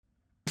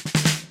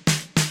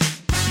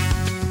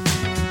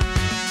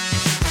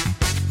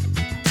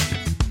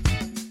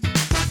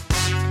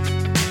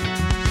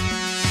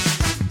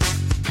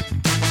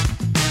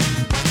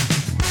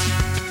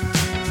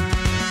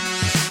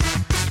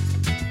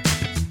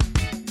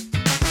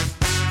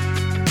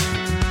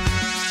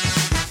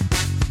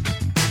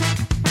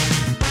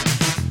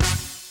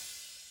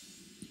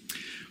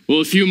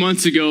Well, a few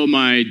months ago,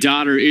 my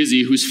daughter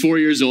Izzy, who's 4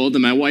 years old,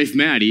 and my wife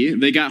Maddie,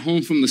 they got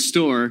home from the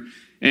store,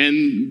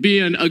 and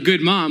being a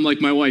good mom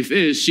like my wife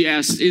is, she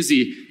asked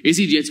Izzy,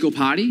 do you have to go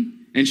potty?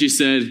 And she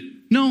said,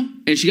 no.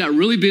 And she got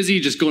really busy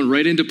just going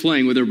right into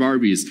playing with her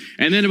Barbies.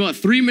 And then about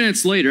 3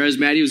 minutes later, as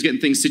Maddie was getting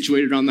things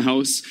situated around the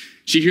house,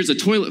 she hears a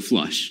toilet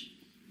flush.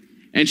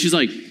 And she's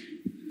like,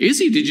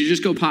 Izzy, did you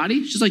just go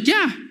potty? She's like,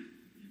 yeah.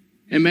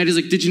 And Maddie's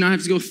like, did you not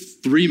have to go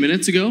 3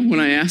 minutes ago when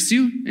I asked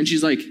you? And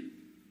she's like,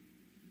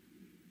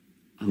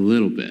 a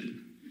little bit.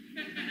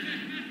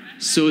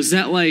 So is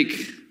that like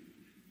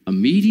a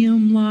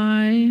medium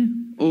lie?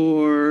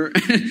 Or,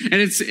 and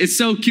it's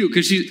so cute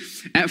because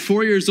she's at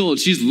 4 years old,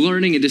 she's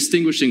learning and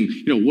distinguishing,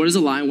 what is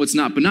a lie and what's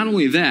not. But not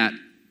only that,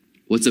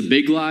 what's a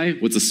big lie,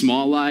 what's a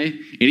small lie,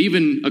 and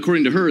even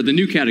according to her, the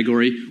new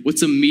category,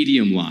 what's a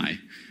medium lie,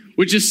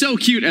 which is so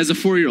cute as a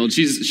 4-year-old.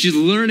 She's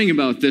learning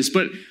about this,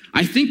 but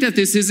I think that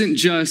this isn't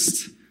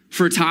just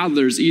for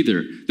toddlers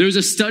either. There was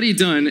a study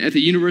done at the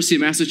University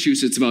of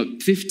Massachusetts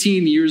about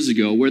 15 years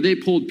ago where they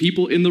pulled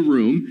people in the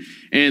room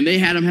and they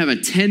had them have a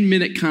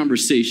 10-minute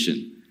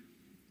conversation.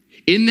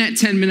 In that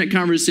 10-minute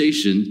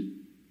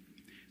conversation,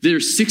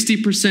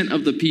 60%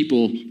 of the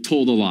people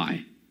told a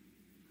lie.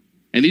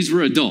 And these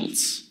were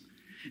adults.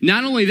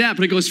 Not only that,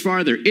 but it goes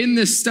farther. In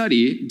this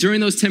study,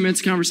 during those 10 minutes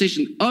of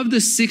conversation, of the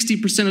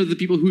 60% of the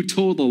people who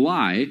told a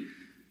lie,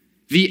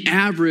 the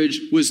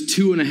average was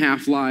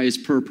 2.5 lies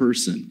per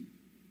person.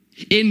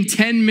 In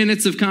 10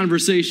 minutes of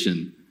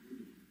conversation.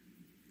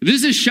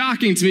 This is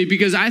shocking to me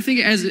because I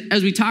think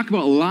as we talk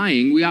about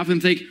lying, we often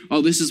think,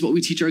 oh, this is what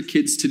we teach our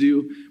kids to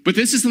do. But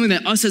this is something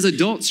that us as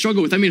adults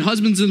struggle with. I mean,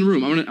 husbands in the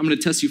room, I'm gonna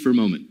test you for a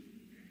moment.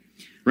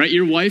 Right?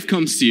 Your wife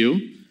comes to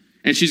you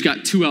and she's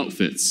got 2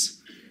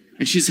 outfits.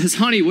 And she says,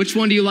 honey, which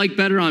one do you like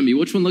better on me?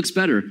 Which one looks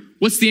better?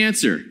 What's the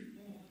answer?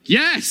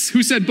 Yes.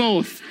 Who said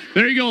both?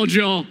 There you go,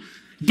 Joel.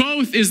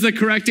 Both is the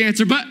correct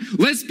answer. But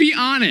let's be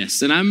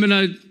honest. And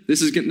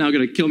this is now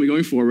going to kill me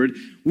going forward.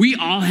 We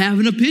all have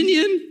an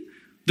opinion.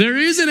 There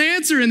is an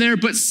answer in there,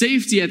 but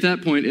safety at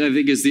that point, I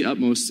think, is the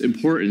utmost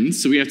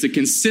importance. So we have to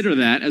consider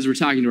that as we're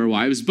talking to our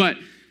wives. But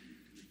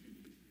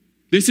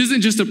this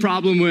isn't just a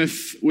problem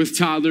with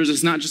toddlers.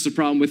 It's not just a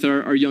problem with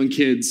our young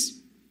kids.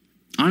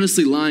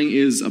 Honestly, lying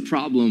is a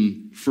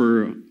problem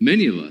for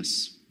many of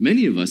us.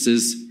 Many of us,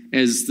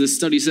 as this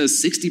study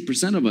says,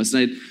 60% of us.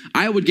 And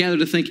I would gather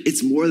to think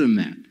it's more than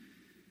that.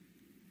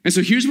 And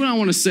so here's what I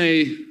want to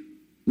say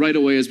right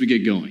away as we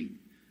get going.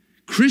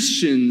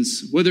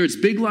 Christians, whether it's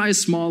big lies,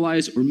 small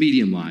lies, or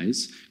medium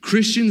lies,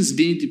 Christians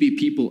need to be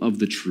people of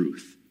the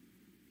truth.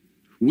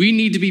 We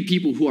need to be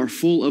people who are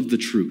full of the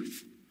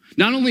truth.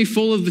 Not only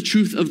full of the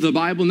truth of the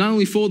Bible, not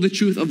only full of the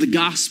truth of the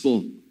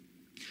gospel,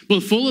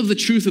 but full of the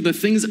truth of the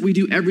things that we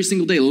do every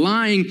single day.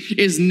 Lying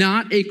is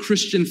not a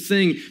Christian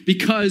thing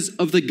because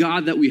of the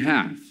God that we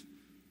have.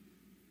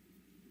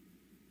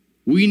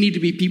 We need to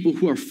be people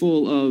who are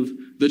full of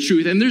the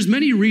truth. And there's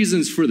many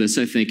reasons for this,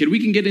 I think, and we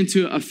can get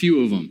into a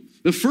few of them.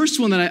 The first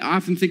one that I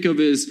often think of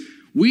is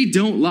we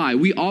don't lie.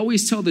 We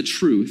always tell the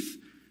truth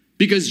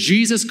because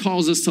Jesus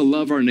calls us to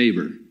love our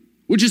neighbor,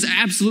 which is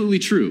absolutely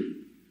true.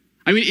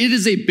 I mean, it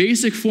is a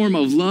basic form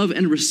of love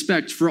and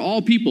respect for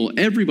all people,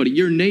 everybody,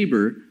 your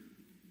neighbor,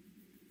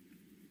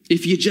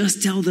 if you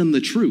just tell them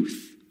the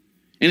truth.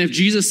 And if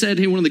Jesus said,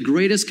 hey, one of the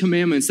greatest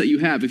commandments that you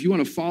have, if you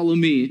want to follow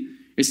me,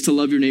 is to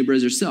love your neighbor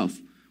as yourself.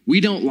 We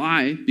don't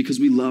lie because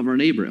we love our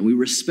neighbor and we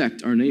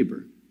respect our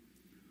neighbor.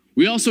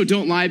 We also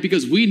don't lie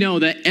because we know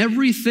that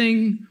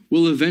everything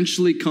will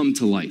eventually come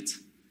to light.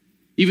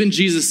 Even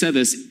Jesus said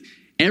this,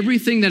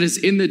 everything that is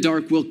in the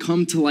dark will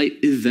come to light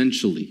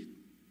eventually.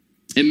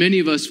 And many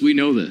of us, we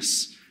know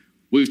this.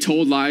 We've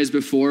told lies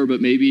before, but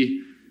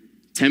maybe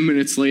 10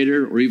 minutes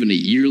later or even a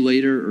year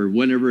later or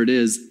whenever it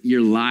is,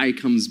 your lie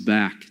comes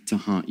back to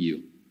haunt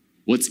you.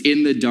 What's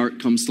in the dark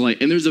comes to light.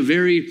 And there's a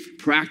very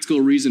practical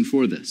reason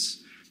for this.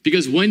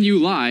 Because when you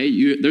lie,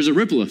 there's a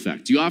ripple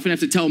effect. You often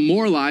have to tell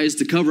more lies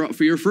to cover up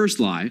for your first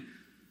lie.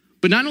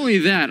 But not only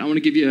that, I want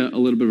to give you a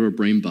little bit of a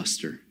brain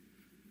buster.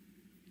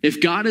 If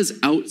God is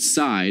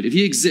outside, if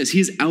he exists,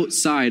 he's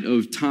outside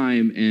of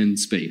time and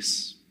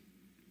space.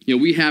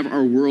 We have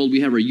our world,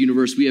 we have our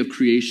universe, we have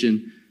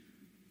creation.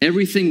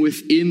 Everything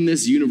within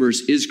this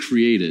universe is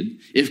created.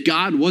 If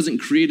God wasn't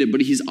created,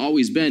 but he's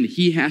always been,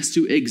 he has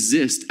to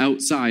exist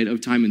outside of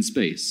time and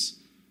space.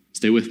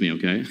 Stay with me,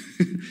 okay?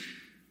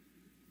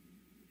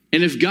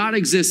 And if God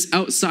exists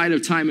outside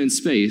of time and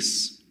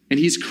space, and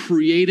he's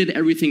created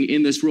everything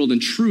in this world,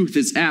 and truth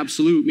is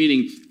absolute,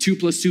 meaning 2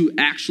 + 2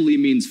 actually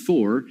means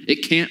 4.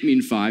 It can't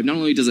mean 5. Not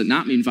only does it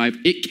not mean 5,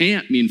 it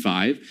can't mean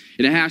 5.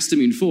 It has to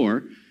mean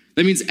 4.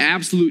 That means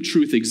absolute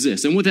truth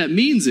exists. And what that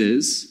means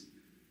is,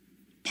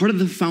 part of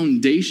the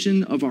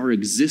foundation of our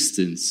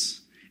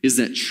existence is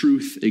that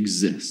truth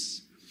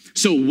exists.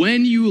 So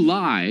when you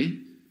lie,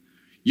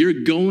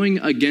 you're going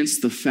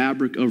against the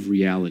fabric of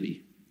reality.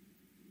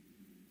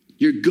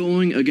 You're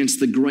going against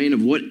the grain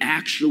of what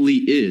actually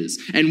is.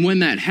 And when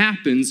that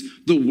happens,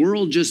 the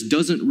world just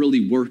doesn't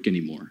really work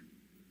anymore.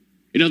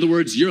 In other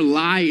words, your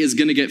lie is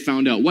going to get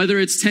found out, whether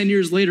it's 10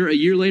 years later, a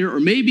year later, or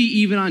maybe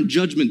even on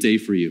Judgment Day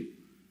for you.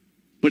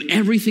 But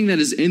everything that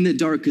is in the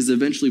dark is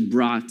eventually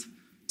brought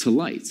to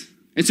light.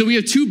 And so we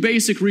have two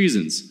basic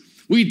reasons.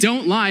 We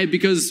don't lie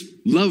because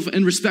love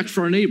and respect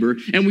for our neighbor,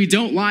 and we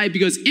don't lie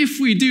because if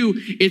we do,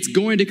 it's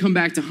going to come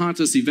back to haunt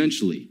us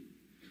eventually.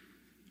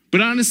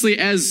 But honestly,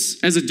 as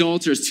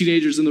adults or as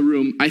teenagers in the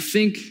room, I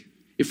think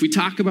if we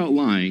talk about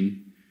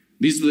lying,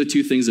 these are the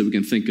two things that we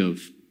can think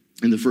of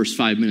in the first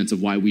 5 minutes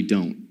of why we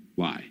don't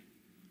lie.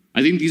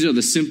 I think these are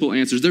the simple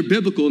answers. They're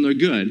biblical and they're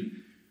good,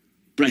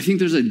 but I think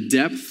there's a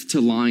depth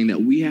to lying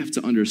that we have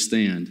to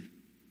understand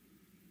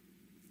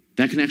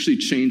that can actually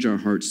change our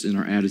hearts and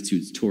our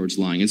attitudes towards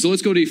lying. And so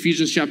let's go to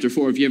Ephesians chapter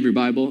 4 if you have your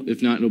Bible.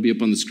 If not, it'll be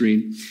up on the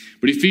screen.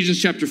 But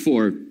Ephesians chapter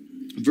 4,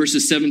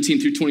 verses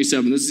 17 through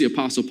 27, this is the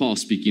Apostle Paul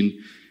speaking,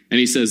 and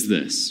he says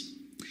this.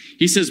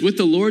 He says, with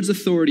the Lord's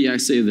authority I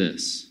say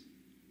this,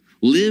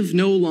 live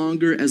no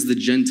longer as the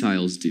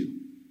Gentiles do,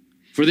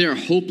 for they are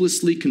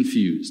hopelessly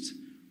confused.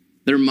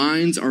 Their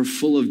minds are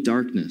full of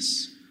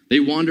darkness. They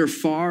wander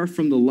far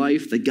from the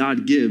life that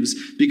God gives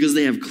because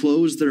they have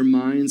closed their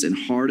minds and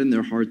hardened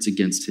their hearts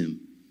against him.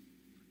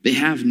 They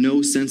have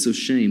no sense of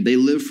shame. They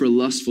live for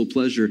lustful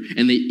pleasure,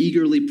 and they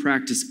eagerly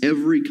practice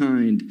every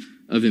kind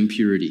of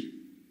impurity.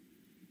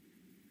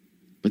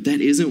 But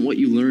that isn't what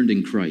you learned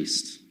in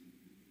Christ.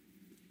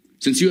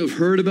 Since you have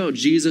heard about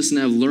Jesus and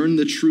have learned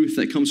the truth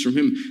that comes from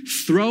him,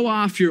 throw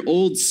off your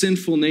old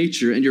sinful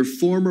nature and your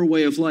former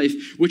way of life,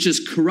 which is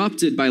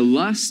corrupted by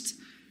lust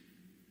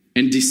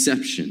and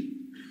deception.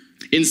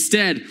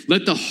 Instead,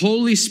 let the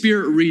Holy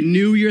Spirit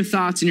renew your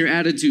thoughts and your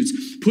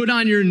attitudes. Put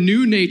on your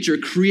new nature,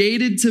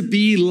 created to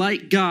be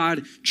like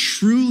God,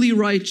 truly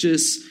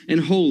righteous and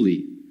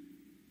holy.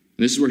 And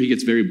this is where he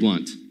gets very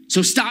blunt.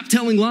 So stop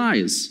telling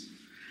lies.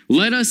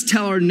 Let us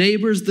tell our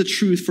neighbors the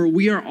truth, for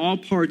we are all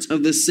parts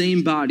of the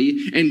same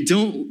body. And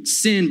don't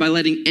sin by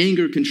letting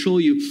anger control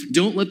you.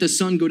 Don't let the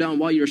sun go down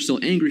while you're still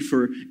angry,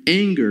 for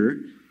anger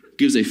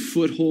gives a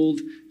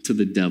foothold to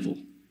the devil.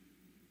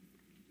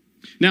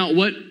 Now,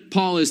 what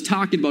Paul is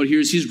talking about here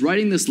is he's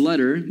writing this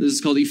letter. This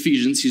is called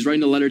Ephesians. He's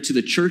writing a letter to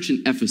the church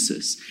in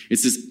Ephesus.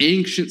 It's this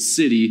ancient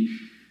city.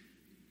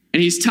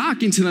 And he's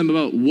talking to them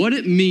about what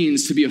it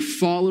means to be a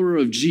follower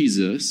of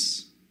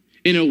Jesus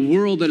in a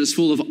world that is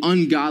full of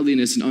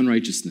ungodliness and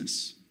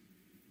unrighteousness,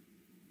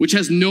 which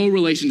has no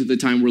relation to the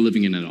time we're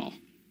living in at all.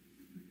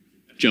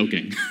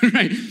 Joking,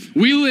 right?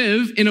 We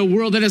live in a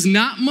world that is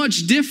not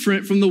much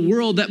different from the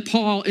world that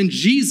Paul and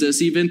Jesus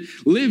even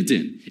lived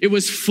in. It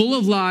was full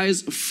of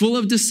lies, full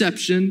of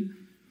deception,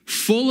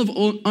 full of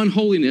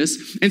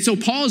unholiness. And so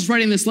Paul is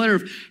writing this letter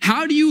of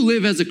how do you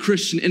live as a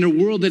Christian in a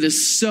world that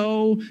is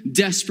so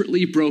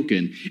desperately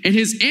broken? And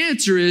his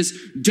answer is,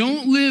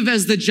 don't live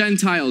as the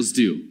Gentiles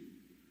do.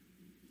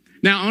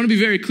 Now, I want to be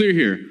very clear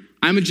here.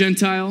 I'm a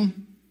Gentile.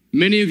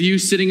 Many of you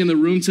sitting in the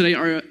room today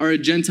are a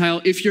Gentile.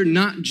 If you're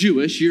not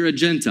Jewish, you're a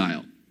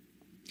Gentile.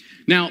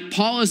 Now,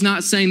 Paul is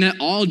not saying that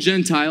all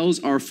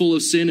Gentiles are full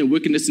of sin and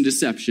wickedness and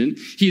deception.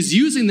 He's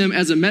using them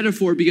as a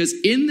metaphor because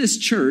in this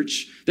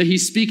church that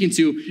he's speaking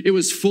to, it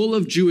was full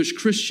of Jewish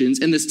Christians,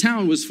 and this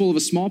town was full of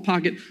a small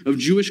pocket of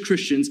Jewish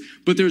Christians,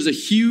 but there's a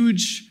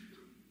huge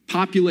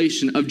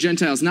population of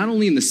Gentiles, not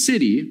only in the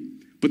city,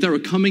 but that were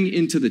coming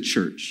into the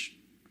church.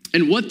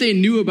 And what they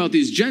knew about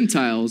these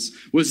Gentiles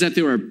was that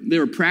they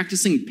were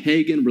practicing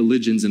pagan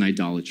religions and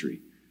idolatry.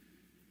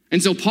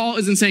 And so Paul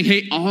isn't saying,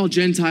 hey, all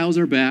Gentiles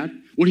are bad.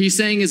 What he's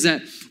saying is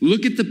that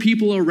look at the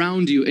people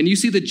around you, and you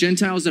see the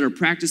Gentiles that are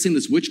practicing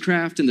this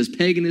witchcraft and this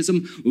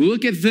paganism.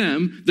 Look at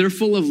them. They're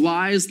full of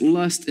lies,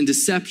 lust, and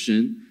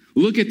deception.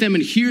 Look at them,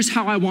 and here's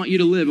how I want you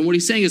to live. And what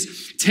he's saying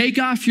is take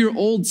off your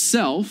old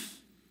self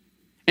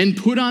and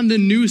put on the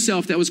new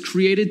self that was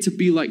created to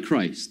be like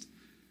Christ.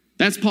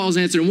 That's Paul's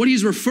answer. And what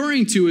he's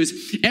referring to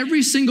is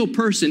every single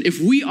person,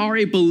 if we are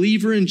a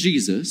believer in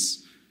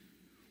Jesus,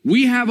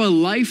 we have a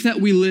life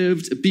that we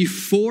lived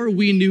before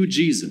we knew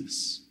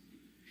Jesus.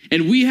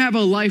 And we have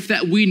a life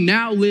that we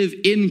now live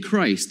in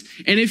Christ.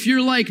 And if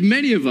you're like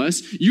many of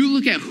us, you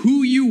look at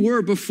who you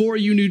were before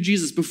you knew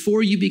Jesus,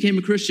 before you became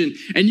a Christian,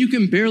 and you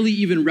can barely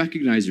even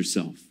recognize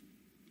yourself.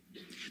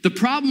 The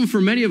problem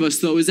for many of us,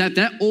 though, is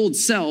that old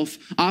self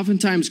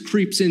oftentimes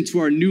creeps into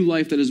our new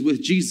life that is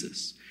with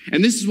Jesus.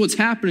 And this is what's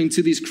happening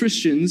to these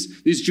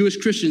Christians, these Jewish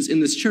Christians in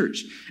this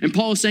church. And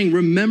Paul is saying,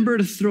 remember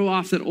to throw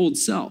off that old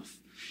self.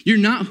 You're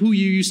not who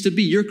you used to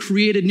be. You're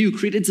created new,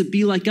 created to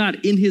be like God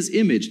in his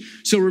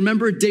image. So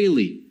remember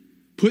daily,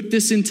 put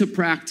this into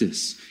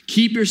practice.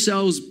 Keep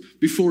yourselves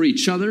before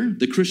each other,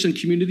 the Christian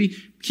community.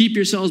 Keep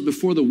yourselves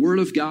before the word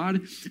of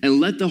God, and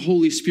let the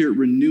Holy Spirit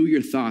renew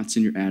your thoughts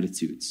and your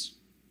attitudes.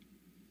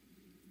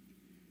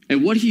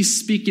 And what he's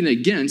speaking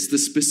against, the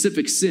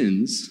specific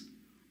sins,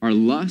 are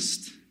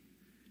lust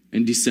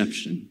and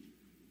deception.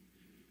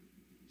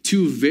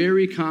 Two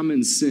very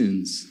common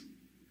sins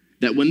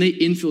that when they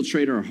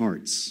infiltrate our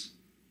hearts,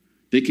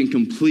 they can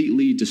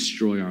completely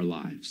destroy our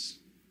lives.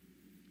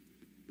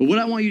 But what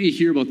I want you to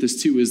hear about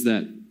this too is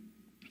that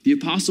The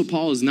Apostle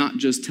Paul is not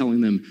just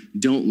telling them,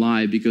 don't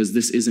lie because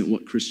this isn't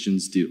what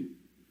Christians do.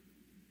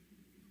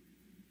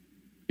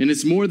 And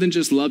it's more than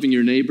just loving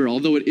your neighbor,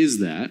 although it is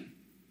that.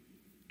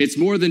 It's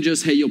more than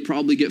just, hey, you'll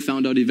probably get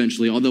found out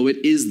eventually, although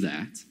it is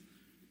that.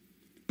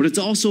 But it's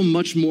also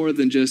much more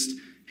than just,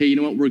 hey, you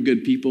know what, we're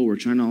good people. We're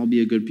trying to all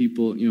be a good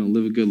people,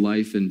 live a good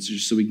life, and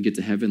just so we can get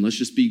to heaven. Let's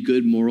just be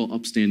good, moral,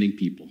 upstanding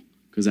people,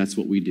 because that's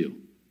what we do.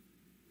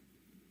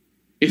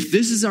 If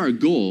this is our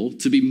goal,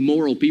 to be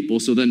moral people,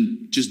 so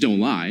then just don't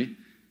lie, I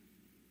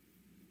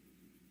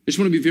just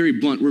want to be very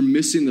blunt. We're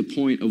missing the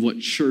point of what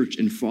church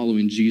and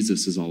following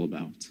Jesus is all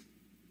about.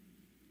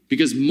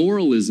 Because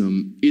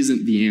moralism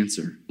isn't the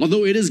answer.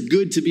 Although it is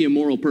good to be a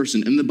moral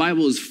person, and the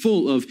Bible is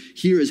full of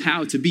here is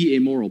how to be a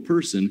moral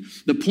person,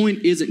 the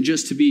point isn't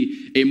just to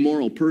be a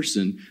moral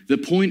person. The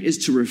point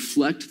is to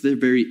reflect the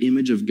very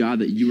image of God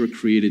that you were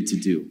created to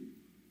do.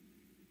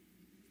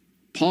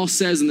 Paul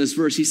says in this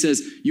verse, he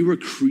says, you were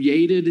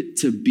created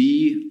to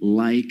be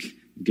like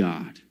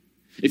God.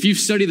 If you've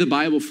studied the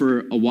Bible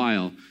for a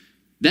while,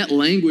 that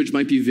language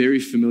might be very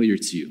familiar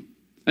to you.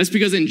 That's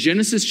because in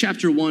Genesis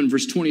chapter 1,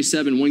 verse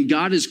 27, when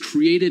God is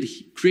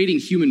creating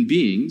human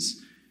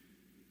beings,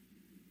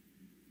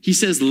 he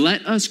says,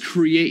 let us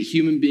create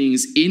human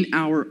beings in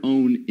our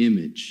own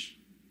image.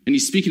 And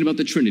he's speaking about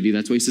the Trinity.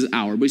 That's why he says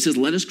our. But he says,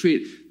 let us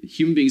create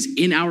human beings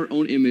in our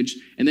own image.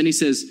 And then he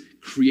says,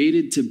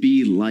 created to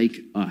be like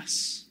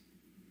us.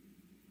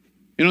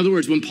 In other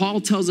words, when Paul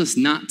tells us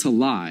not to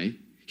lie,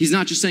 he's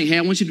not just saying, hey,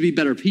 I want you to be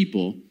better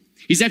people.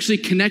 He's actually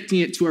connecting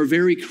it to our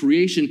very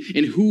creation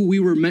and who we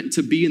were meant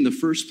to be in the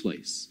first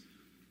place.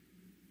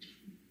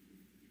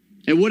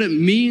 And what it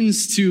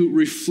means to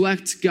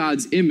reflect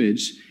God's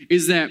image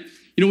is that,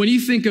 when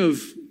you think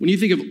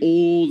of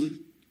old,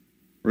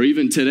 or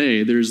even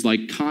today, there's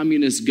like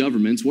communist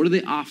governments, what do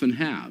they often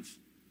have?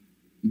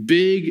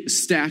 Big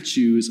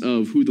statues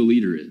of who the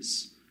leader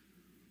is.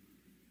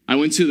 I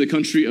went to the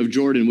country of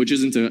Jordan, which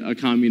isn't a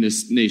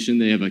communist nation.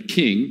 They have a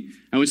king.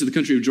 I went to the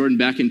country of Jordan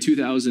back in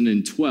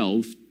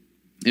 2012.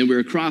 And we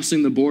were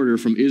crossing the border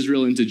from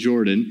Israel into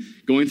Jordan,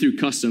 going through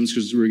customs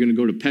because we were going to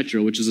go to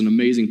Petra, which is an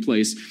amazing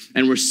place.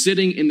 And we're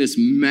sitting in this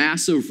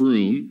massive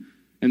room,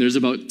 and there's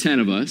about 10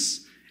 of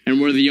us,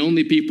 and we're the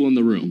only people in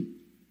the room,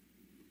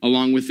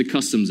 along with the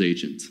customs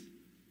agent.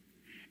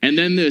 And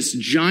then this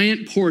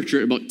giant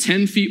portrait, about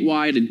 10 feet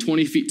wide and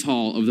 20 feet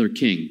tall, of their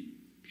king.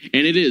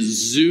 And it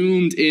is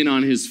zoomed in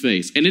on his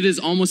face. And it is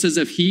almost as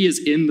if he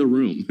is in the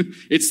room.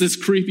 It's this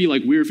creepy,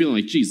 weird feeling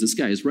like, geez, this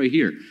guy is right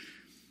here.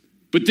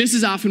 But this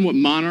is often what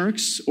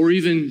monarchs or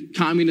even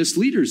communist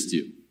leaders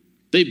do.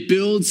 They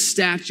build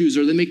statues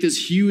or they make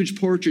these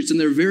huge portraits, and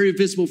they're very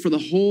visible for the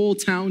whole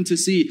town to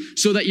see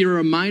so that you're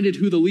reminded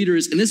who the leader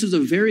is. And this was a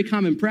very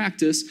common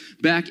practice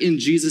back in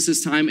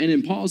Jesus' time and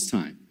in Paul's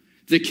time.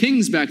 The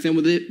kings back then,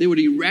 they would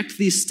erect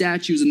these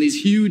statues in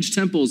these huge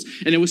temples,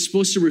 and it was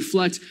supposed to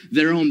reflect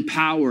their own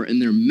power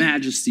and their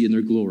majesty and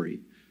their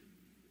glory.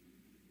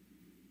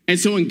 And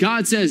so when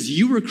God says,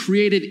 you were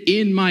created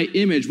in my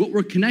image, what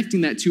we're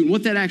connecting that to and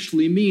what that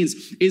actually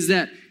means is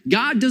that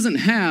God doesn't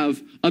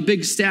have a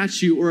big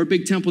statue or a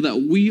big temple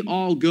that we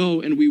all go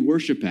and we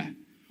worship at.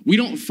 We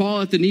don't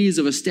fall at the knees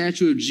of a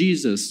statue of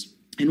Jesus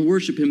and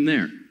worship him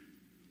there.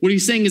 What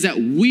he's saying is that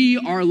we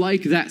are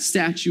like that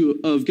statue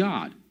of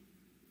God.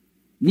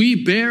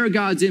 We bear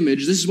God's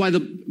image. This is why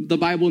the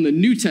Bible in the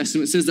New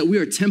Testament says that we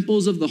are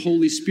temples of the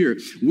Holy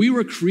Spirit. We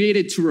were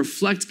created to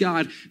reflect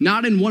God,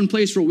 not in one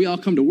place where we all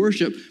come to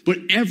worship, but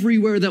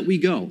everywhere that we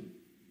go.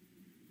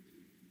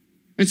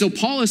 And so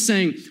Paul is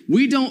saying,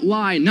 we don't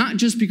lie, not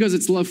just because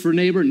it's love for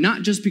neighbor,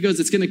 not just because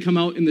it's going to come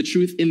out in the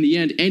truth in the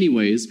end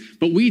anyways,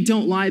 but we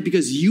don't lie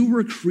because you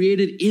were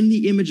created in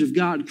the image of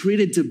God,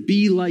 created to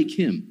be like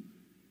him.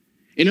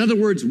 In other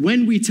words,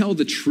 when we tell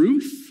the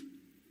truth,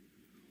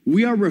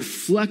 we are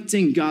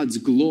reflecting God's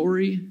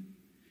glory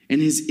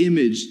and his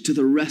image to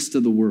the rest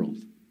of the world.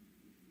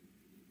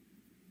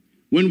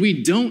 When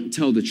we don't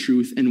tell the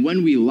truth and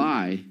when we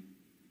lie,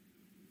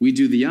 we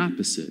do the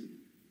opposite.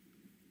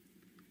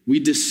 We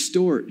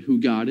distort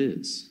who God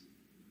is.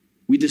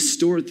 We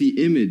distort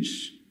the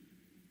image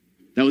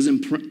that was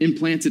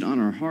implanted on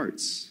our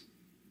hearts.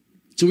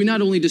 So we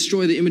not only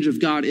destroy the image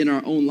of God in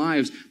our own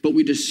lives, but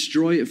we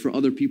destroy it for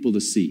other people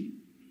to see.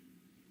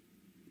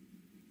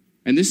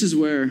 And this is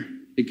where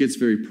it gets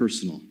very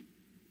personal.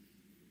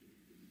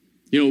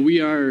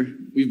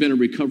 We've been a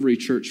recovery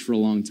church for a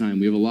long time.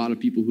 We have a lot of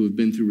people who have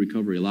been through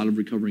recovery, a lot of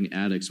recovering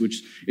addicts,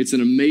 which it's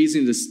an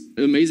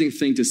amazing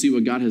thing to see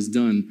what God has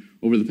done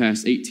over the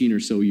past 18 or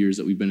so years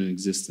that we've been in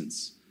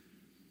existence.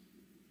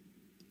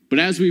 But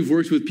as we've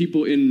worked with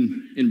people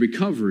in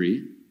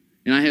recovery,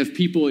 and I have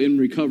people in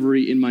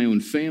recovery in my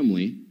own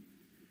family,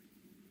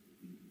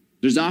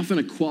 there's often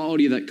a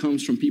quality that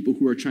comes from people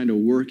who are trying to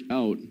work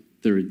out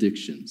their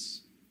addictions.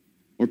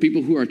 Or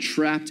people who are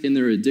trapped in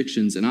their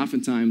addictions, and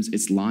oftentimes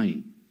it's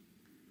lying.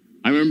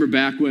 I remember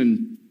back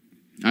when,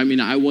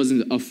 I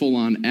wasn't a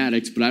full-on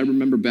addict, but I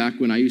remember back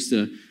when I used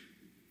to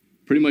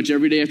pretty much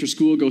every day after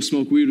school go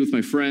smoke weed with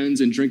my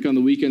friends and drink on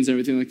the weekends and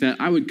everything like that.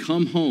 I would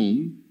come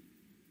home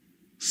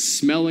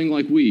smelling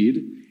like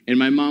weed, and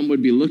my mom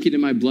would be looking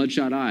in my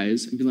bloodshot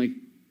eyes and be like,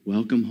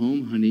 welcome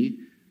home, honey.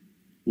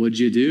 What'd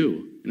you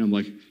do? And I'm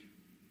like,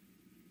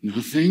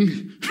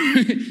 nothing.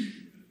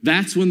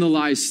 That's when the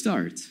lies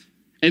start.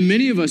 And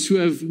many of us who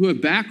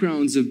have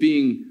backgrounds of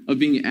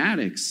being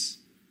addicts,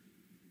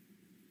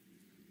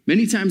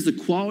 many times the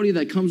quality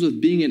that comes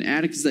with being an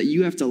addict is that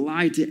you have to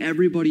lie to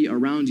everybody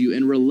around you,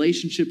 and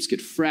relationships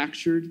get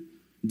fractured,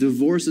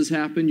 divorces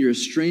happen, you're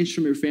estranged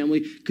from your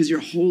family because your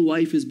whole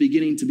life is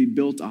beginning to be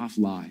built off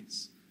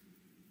lies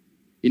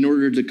in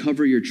order to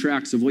cover your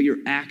tracks of what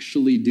you're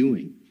actually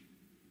doing.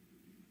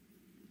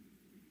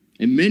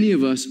 And many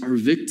of us are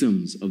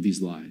victims of these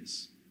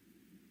lies.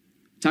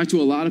 Talked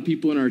to a lot of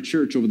people in our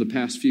church over the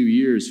past few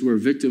years who are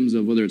victims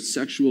of whether it's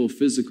sexual,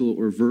 physical,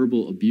 or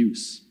verbal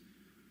abuse.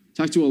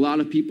 Talked to a lot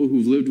of people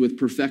who've lived with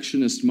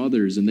perfectionist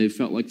mothers and they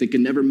felt like they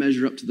could never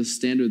measure up to the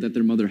standard that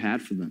their mother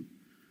had for them.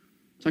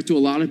 Talked to a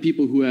lot of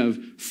people who have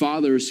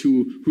fathers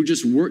who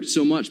just worked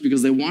so much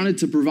because they wanted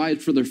to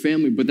provide for their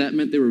family, but that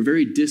meant they were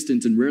very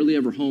distant and rarely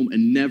ever home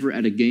and never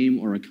at a game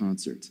or a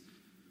concert.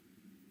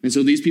 And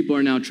so these people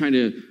are now trying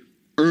to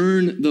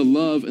earn the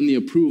love and the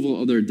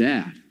approval of their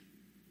dad.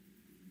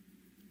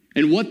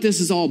 And what this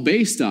is all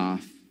based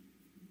off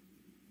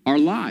are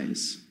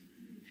lies.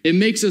 It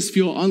makes us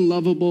feel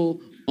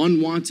unlovable,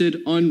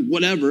 unwanted,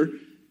 whatever.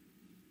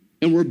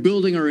 And we're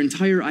building our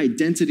entire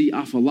identity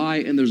off a lie,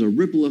 and there's a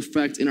ripple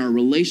effect, and our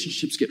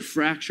relationships get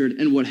fractured.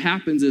 And what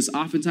happens is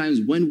oftentimes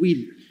when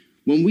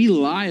we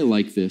lie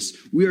like this,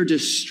 we are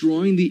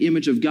destroying the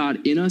image of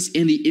God in us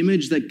and the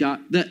image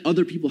that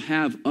other people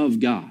have of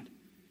God.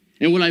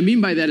 And what I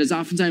mean by that is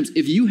oftentimes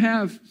if you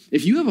have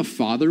a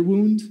father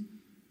wound,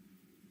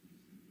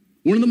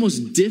 one of the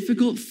most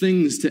difficult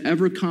things to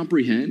ever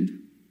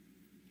comprehend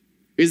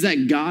is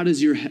that God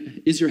is your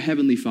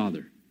heavenly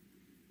Father.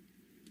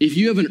 If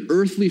you have an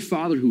earthly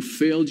father who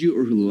failed you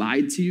or who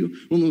lied to you,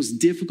 one of the most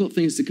difficult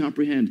things to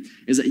comprehend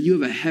is that you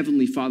have a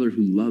heavenly Father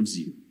who loves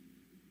you.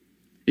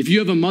 If you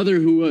have a mother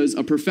who was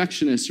a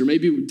perfectionist or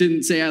maybe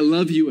didn't say I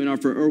love you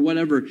enough or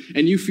whatever,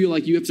 and you feel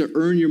like you have to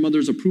earn your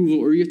mother's approval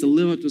or you have to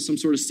live up to some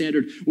sort of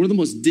standard, one of the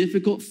most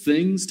difficult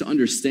things to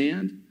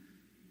understand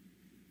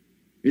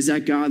is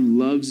that God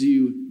loves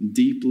you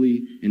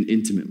deeply and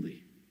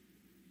intimately.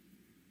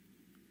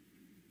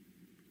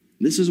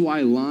 This is why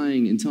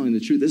lying and telling the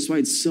truth, this is why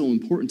it's so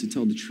important to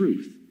tell the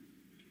truth.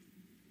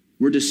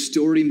 We're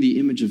distorting the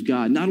image of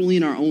God, not only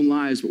in our own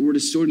lives, but we're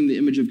distorting the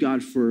image of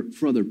God for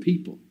other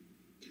people.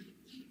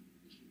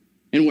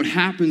 And what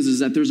happens is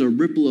that there's a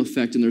ripple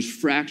effect and there's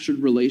fractured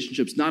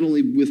relationships, not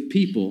only with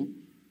people,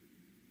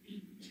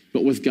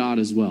 but with God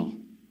as well.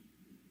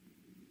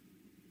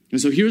 And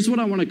so here's what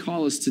I want to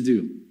call us to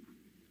do.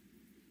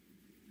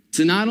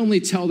 To not only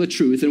tell the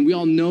truth, and we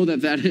all know that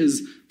that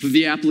is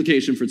the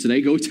application for today,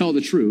 go tell the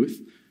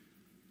truth,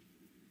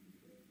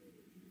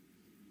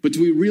 but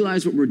do we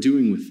realize what we're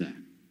doing with that?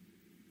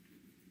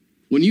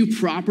 When you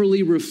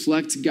properly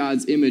reflect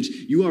God's image,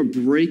 you are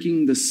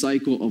breaking the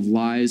cycle of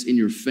lies in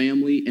your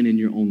family and in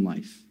your own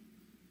life.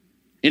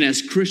 And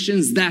as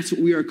Christians, that's what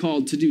we are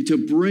called to do, to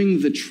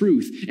bring the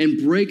truth and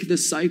break the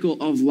cycle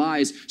of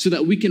lies so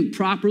that we can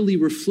properly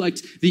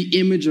reflect the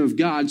image of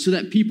God, so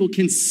that people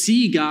can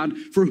see God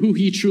for who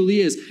he truly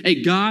is,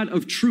 a God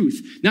of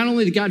truth. Not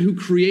only the God who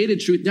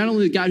created truth, not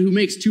only the God who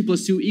makes 2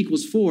 + 2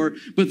 = 4,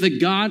 but the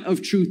God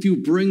of truth who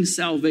brings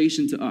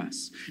salvation to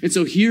us. And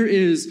so here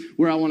is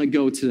where I want to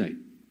go today.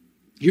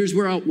 Here's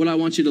what I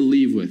want you to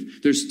leave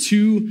with. There's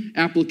 2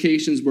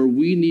 applications where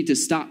we need to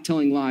stop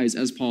telling lies,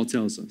 as Paul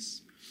tells us.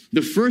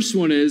 The first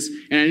one is,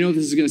 and I know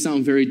this is going to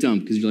sound very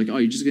dumb because you're like, oh,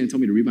 you're just going to tell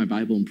me to read my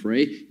Bible and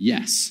pray?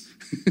 Yes.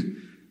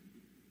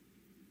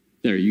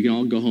 There, you can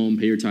all go home,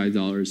 pay your tithe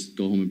dollars,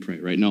 go home and pray,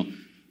 right? No.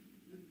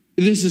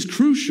 This is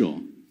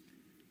crucial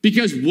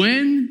because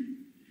when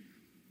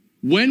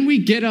we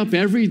get up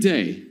every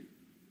day,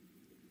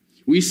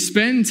 we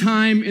spend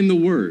time in the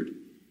Word.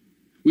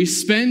 We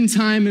spend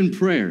time in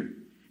prayer.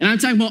 And I'm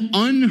talking about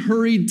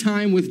unhurried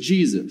time with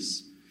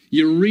Jesus.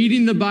 You're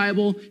reading the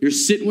Bible, you're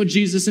sitting with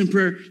Jesus in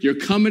prayer, you're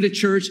coming to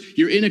church,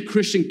 you're in a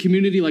Christian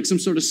community like some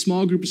sort of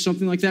small group or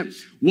something like that.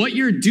 What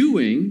you're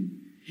doing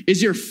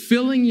is you're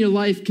filling your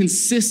life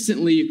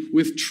consistently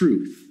with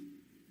truth.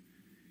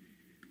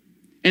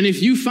 And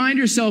if you find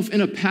yourself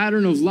in a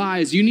pattern of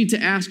lies, you need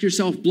to ask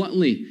yourself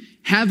bluntly,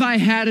 have I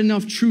had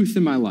enough truth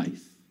in my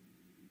life?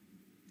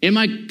 Am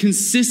I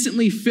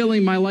consistently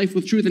filling my life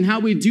with truth? And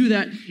how we do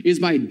that is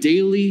by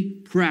daily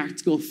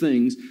practical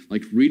things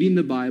like reading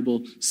the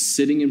Bible,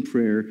 sitting in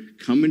prayer,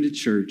 coming to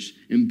church,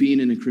 and being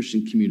in a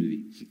Christian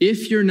community.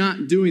 If you're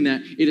not doing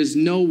that, it is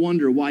no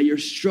wonder why you're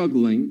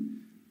struggling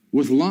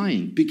with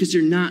lying, because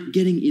you're not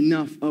getting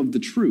enough of the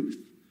truth.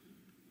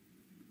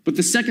 But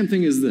the second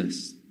thing is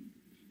this.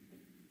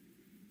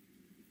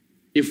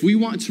 If we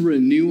want to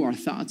renew our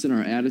thoughts and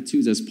our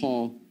attitudes, as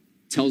Paul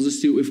tells us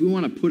to, if we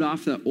want to put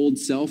off that old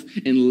self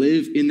and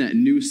live in that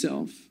new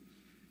self,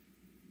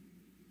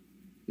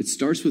 it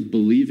starts with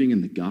believing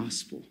in the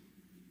gospel.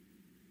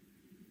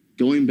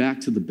 Going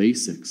back to the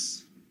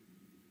basics.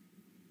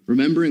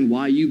 remembering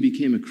why you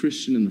became a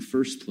Christian in the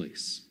first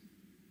place.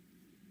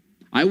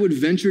 I would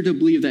venture to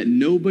believe that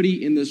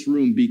nobody in this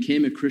room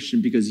became a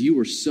Christian because you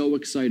were so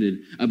excited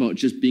about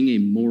just being a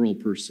moral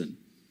person.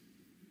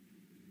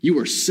 You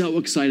were so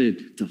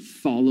excited to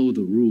follow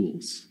the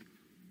rules.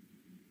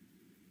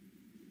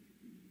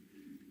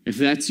 If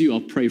that's you,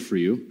 I'll pray for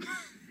you.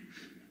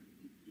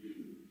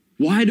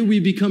 Why do we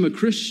become a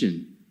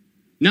Christian?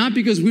 Not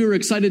because we were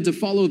excited to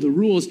follow the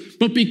rules,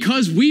 but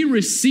because we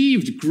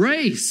received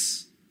grace.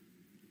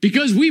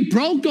 Because we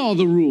broke all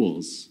the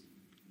rules.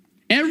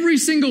 Every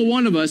single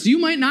one of us, you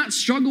might not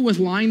struggle with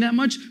lying that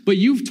much, but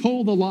you've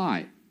told a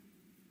lie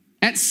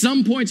at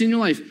some point in your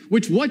life,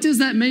 what does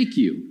that make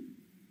you?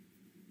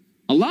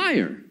 A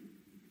liar.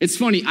 It's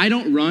funny, I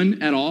don't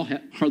run at all,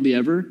 hardly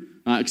ever,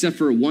 except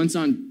for once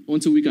a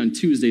week on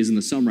Tuesdays in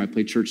the summer, I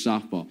play church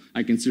softball.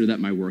 I consider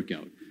that my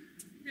workout.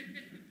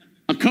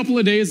 A couple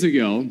of days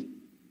ago,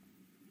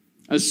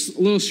 I was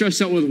a little stressed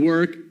out with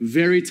work,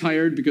 very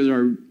tired because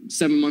our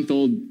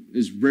 7-month-old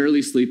is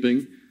rarely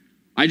sleeping.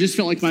 I just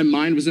felt like my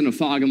mind was in a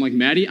fog. I'm like,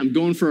 Maddie, I'm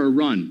going for a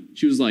run.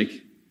 She was like,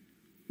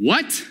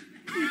 what?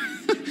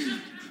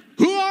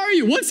 Who are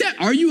you? What's that?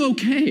 Are you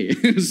okay?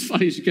 It was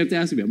funny. She kept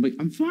asking me. I'm like,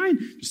 I'm fine.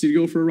 Just need to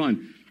go for a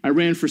run. I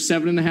ran for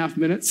 7.5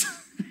 minutes,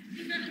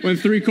 went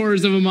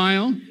 3/4 of a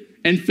mile,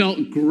 and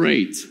felt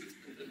great.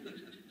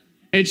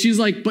 And she's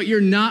like, but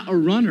you're not a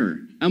runner.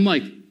 I'm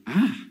like,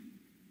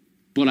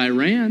 but I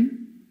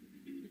ran.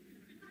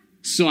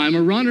 So I'm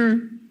a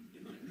runner.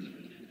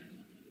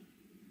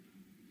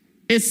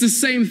 It's the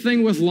same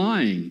thing with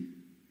lying.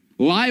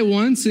 Lie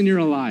once and you're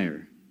a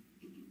liar.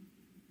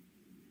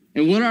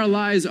 And what our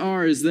lies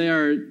are is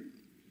there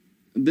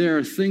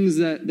are things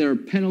there are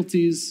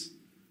penalties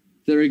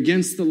that are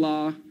against the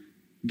law.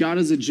 God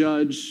is a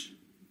judge.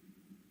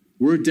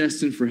 We're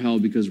destined for hell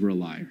because we're a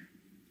liar.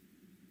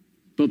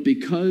 But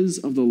because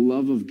of the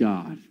love of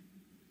God,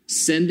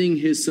 sending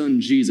his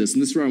son Jesus,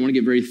 and this is where I want to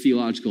get very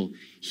theological,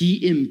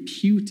 he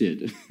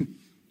imputed,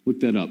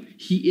 look that up,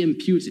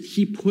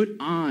 he put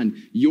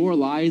on your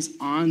lies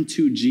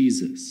onto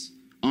Jesus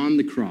on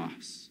the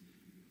cross.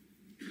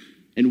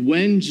 And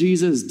when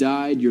Jesus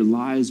died, your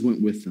lies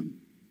went with him.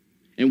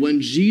 And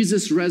when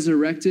Jesus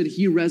resurrected,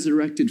 he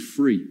resurrected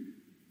free,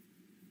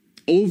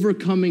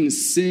 overcoming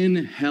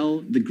sin,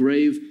 hell, the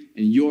grave,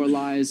 and your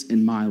lies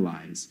and my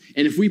lies.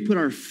 And if we put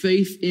our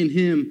faith in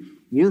him,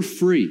 we're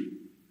free.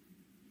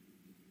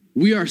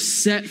 We are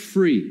set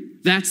free.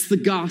 That's the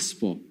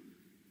gospel.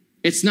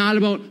 It's not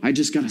about, I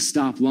just got to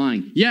stop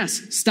lying.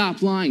 Yes,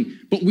 stop lying.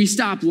 But we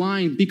stop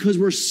lying because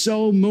we're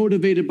so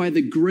motivated by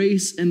the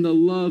grace and the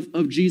love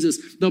of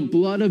Jesus. The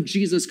blood of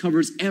Jesus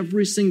covers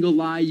every single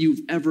lie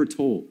you've ever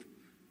told.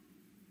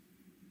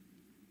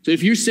 So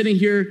if you're sitting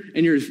here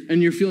and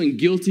you're feeling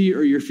guilty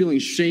or you're feeling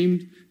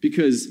shamed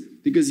because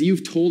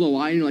you've told a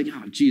lie and you're like,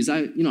 oh, geez,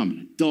 I'm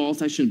an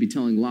adult. I shouldn't be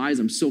telling lies.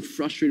 I'm so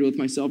frustrated with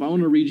myself. I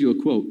want to read you a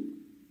quote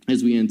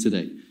as we end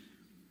today.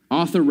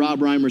 Author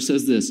Rob Reimer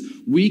says this: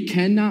 we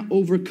cannot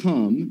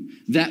overcome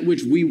that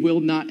which we will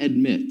not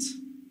admit.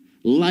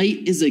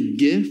 Light is a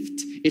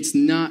gift. It's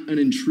not an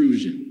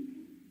intrusion.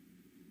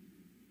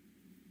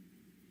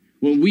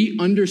 When we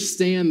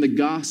understand the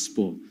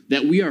gospel,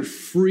 that we are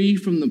free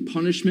from the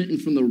punishment and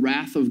from the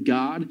wrath of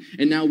God,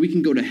 and now we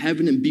can go to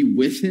heaven and be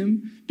with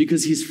him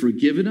because he's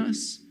forgiven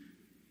us,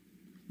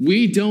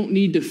 we don't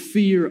need to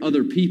fear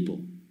other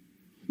people.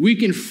 We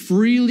can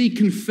freely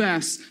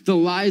confess the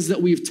lies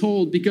that we've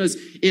told, because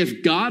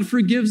if God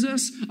forgives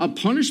us, a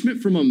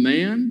punishment from a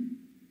man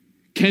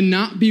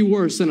cannot be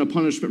worse than a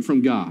punishment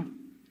from God.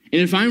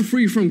 And if I'm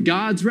free from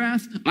God's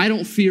wrath, I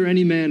don't fear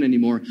any man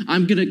anymore.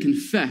 I'm going to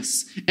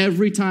confess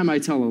every time I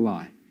tell a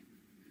lie,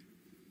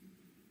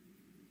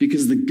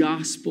 because the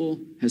gospel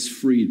has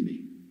freed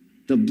me.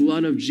 The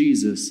blood of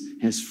Jesus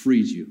has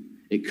freed you.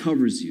 It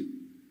covers you.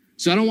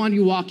 So I don't want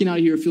you walking out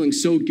of here feeling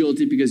so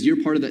guilty because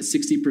you're part of that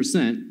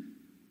 60%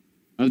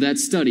 of that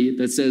study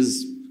that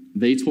says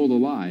they told a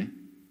lie.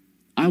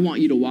 I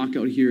want you to walk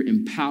out here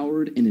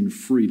empowered and in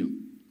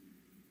freedom.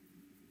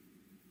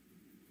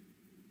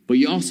 But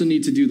you also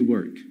need to do the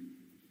work.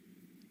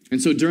 And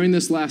so during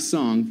this last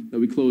song that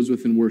we close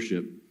with in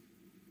worship,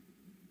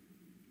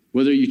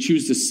 whether you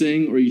choose to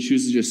sing or you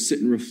choose to just sit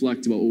and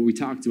reflect about what we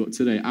talked about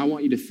today, I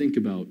want you to think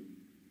about,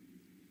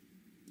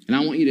 and I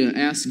want you to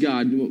ask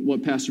God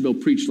what Pastor Bill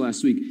preached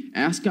last week.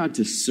 Ask God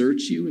to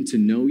search you and to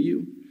know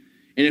you.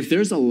 And if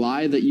there's a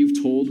lie that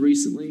you've told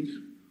recently,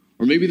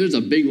 or maybe there's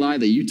a big lie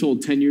that you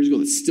told 10 years ago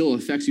that still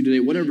affects you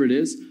today, whatever it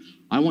is,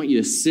 I want you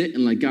to sit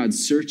and let God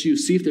search you,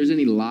 see if there's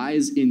any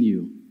lies in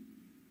you.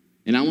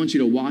 And I want you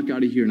to walk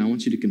out of here and I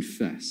want you to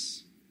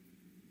confess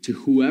to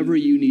whoever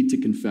you need to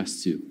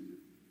confess to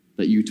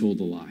that you told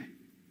a lie.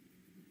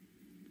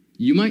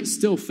 You might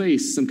still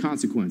face some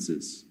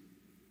consequences,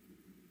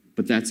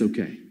 but that's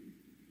okay.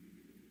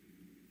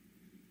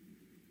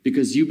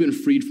 Because you've been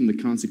freed from the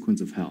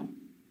consequence of hell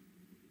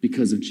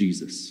because of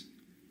Jesus.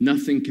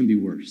 Nothing can be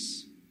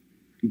worse.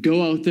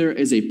 Go out there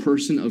as a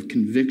person of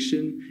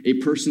conviction, a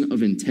person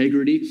of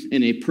integrity,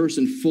 and a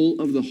person full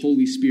of the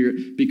Holy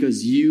Spirit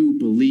because you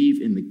believe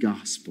in the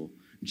gospel.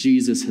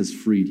 Jesus has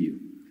freed you.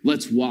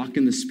 Let's walk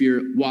in the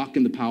Spirit, walk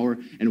in the power,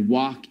 and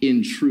walk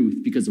in truth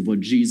because of what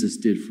Jesus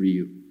did for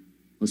you.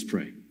 Let's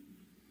pray.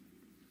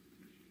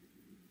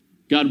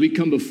 God, we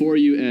come before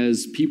you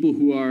as people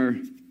who are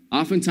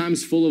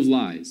oftentimes full of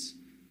lies.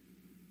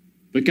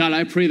 But God,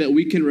 I pray that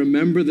we can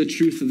remember the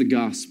truth of the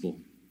gospel.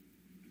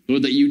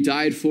 Lord, that you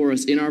died for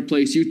us in our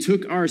place. You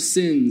took our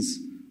sins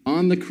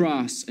on the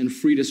cross and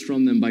freed us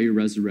from them by your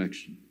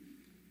resurrection.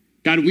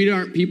 God, we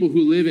aren't people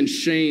who live in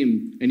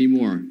shame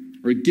anymore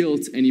or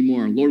guilt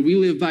anymore. Lord, we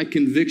live by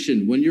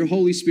conviction. When your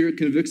Holy Spirit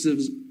convicts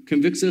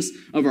us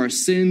of our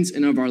sins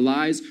and of our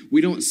lies,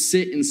 we don't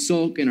sit and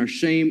sulk in our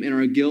shame and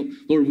our guilt.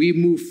 Lord, we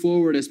move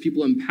forward as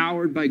people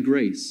empowered by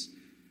grace.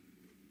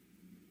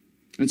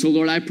 And so,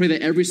 Lord, I pray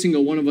that every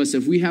single one of us,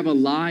 if we have a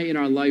lie in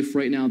our life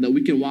right now, that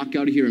we can walk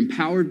out of here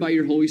empowered by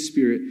your Holy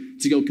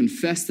Spirit to go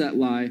confess that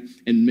lie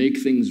and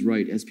make things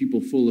right as people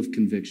full of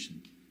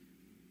conviction.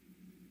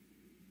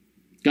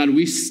 God,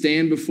 we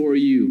stand before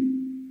you,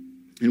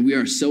 and we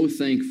are so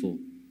thankful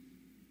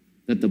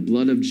that the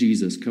blood of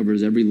Jesus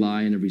covers every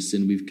lie and every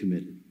sin we've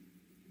committed.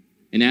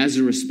 And as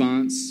a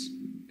response,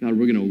 God,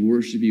 we're going to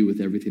worship you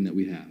with everything that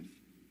we have.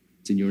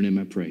 It's in your name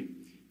I pray.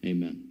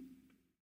 Amen.